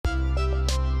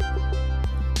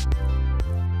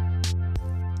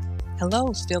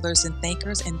Hello, feelers and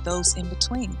thinkers and those in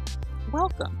between.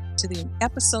 Welcome to the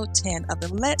episode 10 of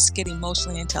the Let's Get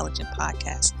Emotionally Intelligent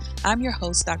podcast. I'm your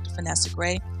host, Dr. Vanessa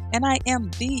Gray, and I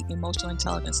am the emotional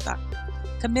intelligence doctor,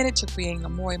 committed to creating a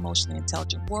more emotionally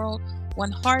intelligent world, one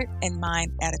heart and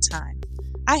mind at a time.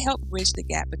 I help bridge the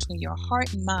gap between your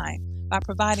heart and mind by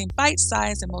providing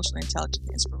bite-sized emotional intelligence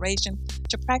inspiration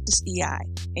to practice EI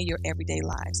in your everyday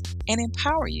lives and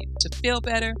empower you to feel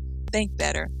better, think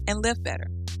better, and live better.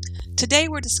 Today,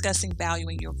 we're discussing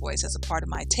valuing your voice as a part of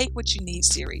my Take What You Need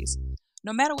series.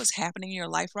 No matter what's happening in your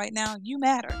life right now, you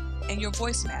matter, and your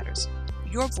voice matters.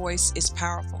 Your voice is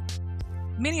powerful.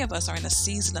 Many of us are in a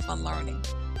season of unlearning.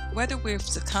 Whether we've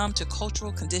succumbed to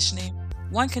cultural conditioning,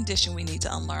 one condition we need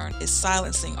to unlearn is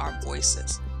silencing our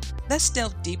voices. Let's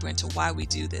delve deeper into why we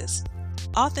do this.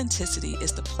 Authenticity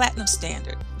is the platinum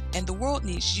standard, and the world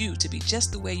needs you to be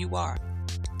just the way you are.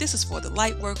 This is for the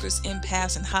light workers,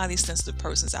 empaths, and highly sensitive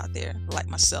persons out there, like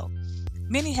myself.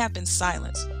 Many have been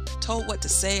silenced, told what to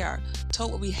say, or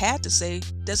told what we had to say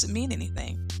doesn't mean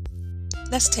anything.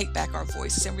 Let's take back our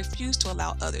voices and refuse to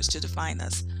allow others to define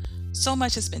us. So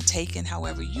much has been taken,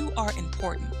 however, you are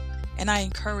important, and I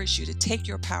encourage you to take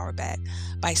your power back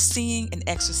by seeing and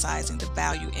exercising the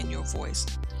value in your voice.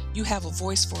 You have a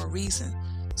voice for a reason,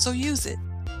 so use it.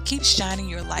 Keep shining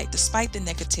your light despite the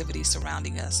negativity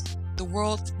surrounding us. The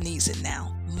world needs it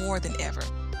now, more than ever.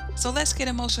 So let's get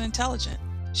emotionally intelligent,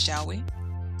 shall we?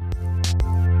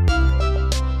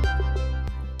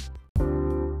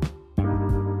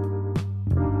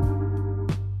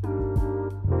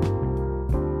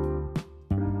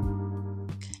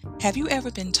 Have you ever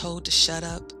been told to shut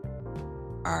up?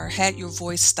 Or had your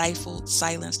voice stifled,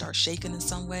 silenced, or shaken in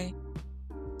some way?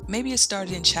 Maybe it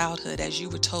started in childhood as you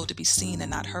were told to be seen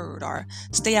and not heard, or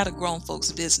stay out of grown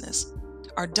folks' business.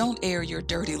 Or don't air your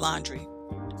dirty laundry.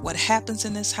 What happens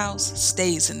in this house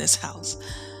stays in this house.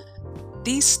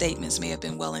 These statements may have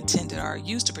been well intended or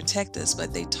used to protect us,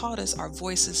 but they taught us our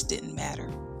voices didn't matter.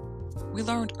 We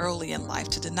learned early in life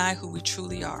to deny who we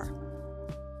truly are.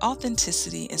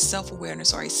 Authenticity and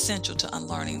self-awareness are essential to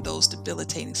unlearning those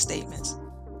debilitating statements.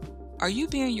 Are you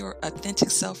being your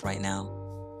authentic self right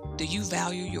now? Do you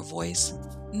value your voice?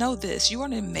 Know this, you are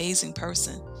an amazing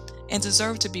person and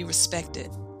deserve to be respected.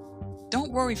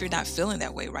 Don't worry if you're not feeling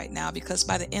that way right now, because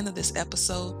by the end of this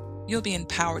episode, you'll be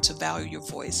empowered to value your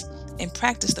voice and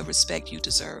practice the respect you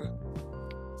deserve.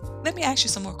 Let me ask you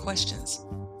some more questions.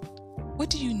 What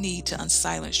do you need to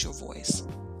unsilence your voice?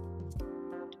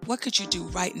 What could you do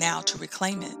right now to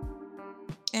reclaim it?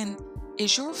 And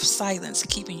is your silence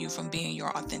keeping you from being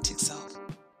your authentic self?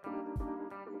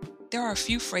 There are a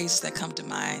few phrases that come to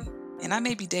mind, and I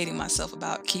may be dating myself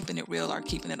about keeping it real or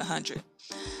keeping it 100.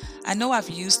 I know I've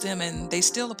used them and they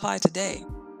still apply today.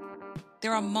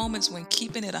 There are moments when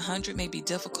keeping it 100 may be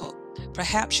difficult.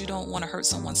 Perhaps you don't want to hurt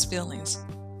someone's feelings.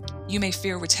 You may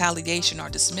fear retaliation or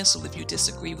dismissal if you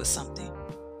disagree with something,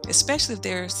 especially if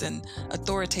there's an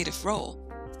authoritative role.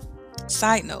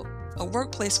 Side note, a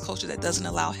workplace culture that doesn't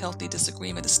allow healthy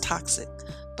disagreement is toxic,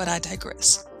 but I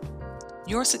digress.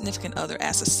 Your significant other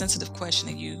asks a sensitive question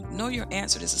and you know your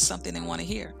answer to this is something they want to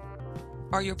hear.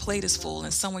 Or your plate is full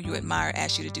and someone you admire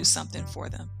asks you to do something for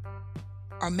them.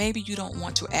 Or maybe you don't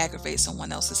want to aggravate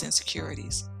someone else's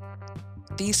insecurities.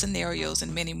 These scenarios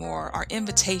and many more are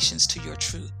invitations to your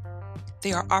truth.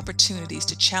 They are opportunities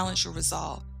to challenge your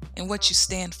resolve and what you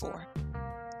stand for.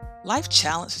 Life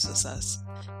challenges us,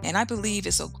 and I believe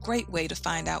it's a great way to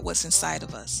find out what's inside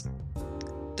of us.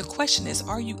 The question is,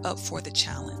 are you up for the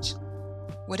challenge?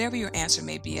 Whatever your answer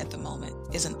may be at the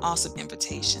moment is an awesome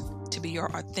invitation to be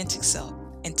your authentic self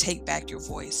and take back your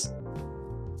voice.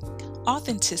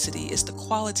 Authenticity is the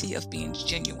quality of being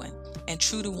genuine and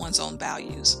true to one's own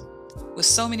values. With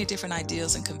so many different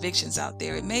ideals and convictions out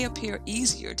there, it may appear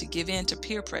easier to give in to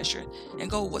peer pressure and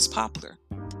go with what's popular.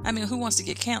 I mean, who wants to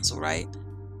get canceled, right?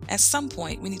 At some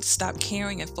point, we need to stop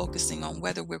caring and focusing on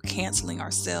whether we're canceling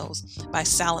ourselves by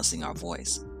silencing our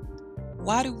voice.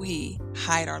 Why do we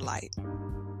hide our light?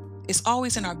 It's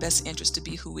always in our best interest to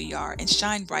be who we are and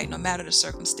shine bright no matter the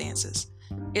circumstances.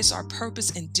 It's our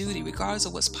purpose and duty regardless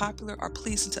of what's popular or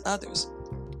pleasing to others.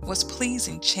 What's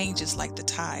pleasing changes like the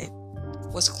tide.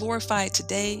 What's glorified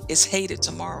today is hated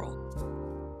tomorrow.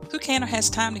 Who can or has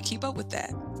time to keep up with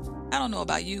that? I don't know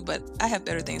about you, but I have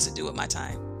better things to do with my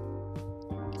time.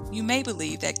 You may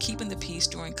believe that keeping the peace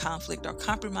during conflict or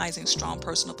compromising strong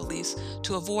personal beliefs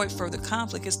to avoid further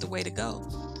conflict is the way to go.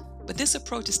 But this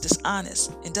approach is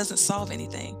dishonest and doesn't solve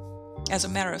anything. As a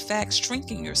matter of fact,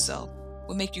 shrinking yourself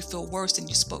will make you feel worse than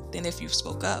if you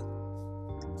spoke up.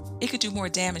 It could do more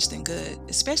damage than good,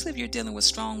 especially if you're dealing with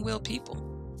strong-willed people.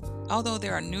 Although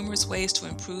there are numerous ways to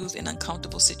improve an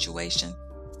uncomfortable situation,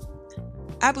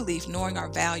 I believe knowing our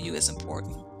value is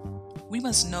important. We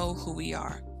must know who we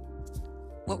are,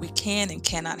 what we can and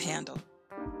cannot handle,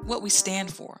 what we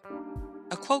stand for.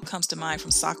 A quote comes to mind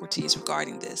from Socrates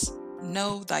regarding this: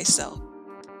 know thyself.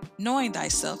 Knowing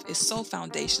thyself is so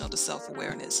foundational to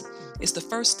self-awareness. It's the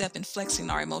first step in flexing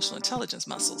our emotional intelligence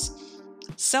muscles.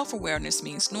 Self-awareness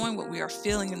means knowing what we are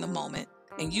feeling in the moment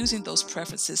and using those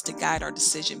preferences to guide our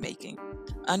decision-making,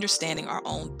 understanding our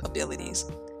own abilities,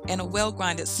 and a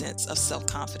well-grounded sense of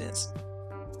self-confidence.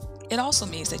 It also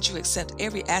means that you accept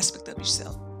every aspect of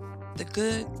yourself, the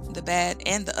good, the bad,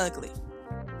 and the ugly.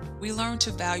 We learn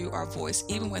to value our voice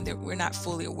even when we're not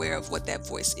fully aware of what that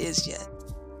voice is yet.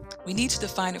 We need to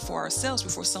define it for ourselves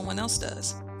before someone else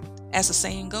does. As the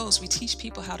saying goes, we teach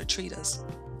people how to treat us.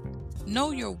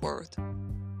 Know your worth.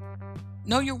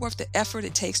 Know your worth, the effort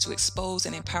it takes to expose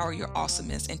and empower your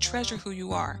awesomeness, and treasure who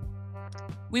you are.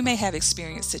 We may have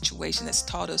experienced situations that's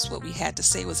taught us what we had to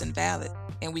say was invalid,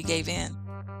 and we gave in.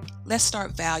 Let's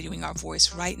start valuing our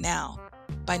voice right now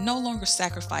by no longer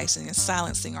sacrificing and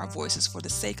silencing our voices for the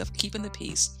sake of keeping the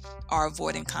peace or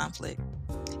avoiding conflict.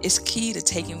 It's key to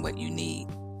taking what you need.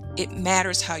 It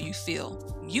matters how you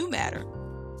feel. You matter.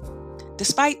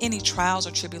 Despite any trials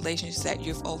or tribulations that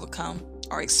you've overcome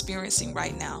or experiencing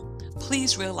right now,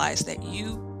 please realize that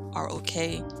you are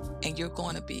okay and you're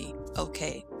going to be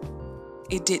okay.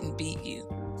 It didn't beat you.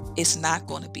 It's not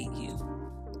going to beat you.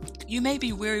 You may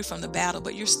be weary from the battle,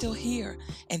 but you're still here,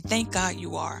 and thank God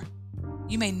you are.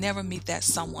 You may never meet that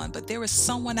someone, but there is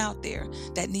someone out there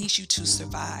that needs you to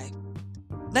survive.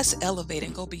 Let's elevate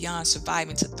and go beyond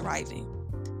surviving to thriving.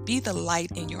 Be the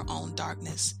light in your own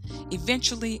darkness.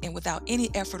 Eventually, and without any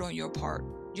effort on your part,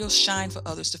 you'll shine for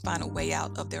others to find a way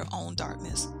out of their own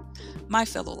darkness. My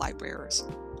fellow light bearers,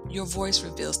 your voice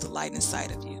reveals the light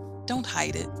inside of you. Don't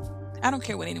hide it. I don't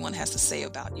care what anyone has to say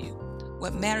about you.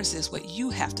 What matters is what you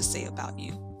have to say about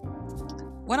you.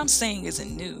 What I'm saying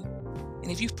isn't new, and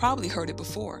if you've probably heard it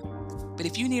before, but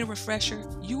if you need a refresher,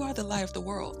 you are the light of the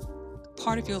world.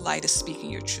 Part of your light is speaking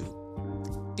your truth.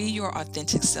 Be your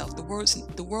authentic self.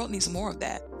 The world needs more of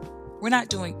that. We're not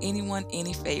doing anyone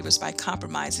any favors by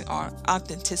compromising our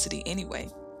authenticity anyway.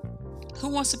 Who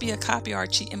wants to be a copy or a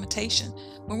cheap imitation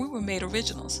when we were made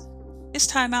originals? It's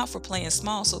time out for playing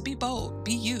small, so be bold,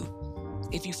 be you.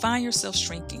 If you find yourself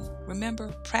shrinking, remember,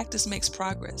 practice makes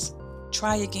progress.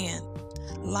 Try again.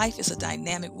 Life is a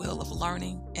dynamic wheel of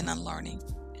learning and unlearning.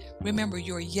 Remember,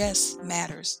 your yes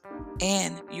matters,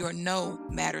 and your no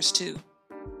matters too.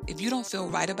 If you don't feel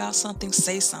right about something,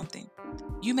 say something.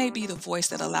 You may be the voice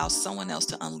that allows someone else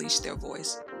to unleash their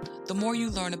voice. The more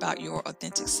you learn about your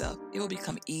authentic self, it will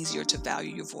become easier to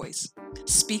value your voice.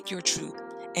 Speak your truth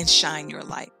and shine your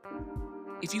light.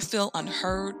 If you feel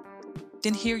unheard,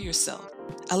 then hear yourself.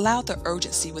 Allow the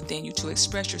urgency within you to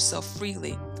express yourself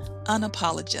freely,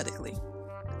 unapologetically.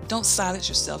 Don't silence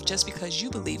yourself just because you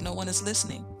believe no one is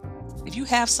listening. If you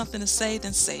have something to say,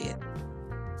 then say it.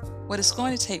 What it's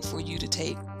going to take for you to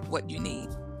take what you need.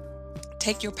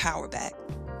 Take your power back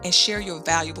and share your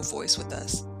valuable voice with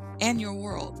us and your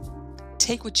world.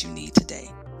 Take what you need today.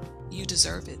 You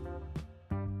deserve it.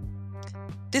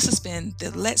 This has been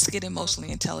the Let's Get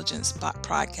Emotionally Intelligent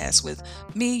podcast with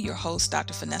me, your host,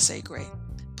 Dr. Vanessa A. Gray.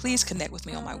 Please connect with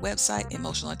me on my website,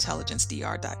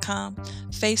 emotionalintelligencedr.com,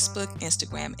 Facebook,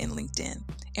 Instagram, and LinkedIn.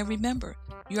 And remember,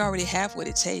 you already have what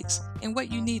it takes and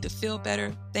what you need to feel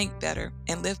better, think better,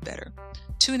 and live better.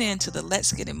 Tune in to the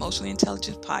Let's Get Emotionally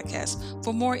Intelligent podcast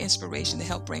for more inspiration to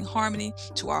help bring harmony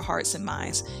to our hearts and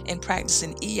minds and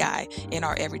practicing EI in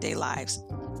our everyday lives,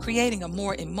 creating a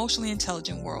more emotionally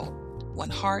intelligent world, one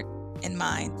heart and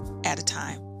mind at a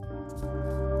time.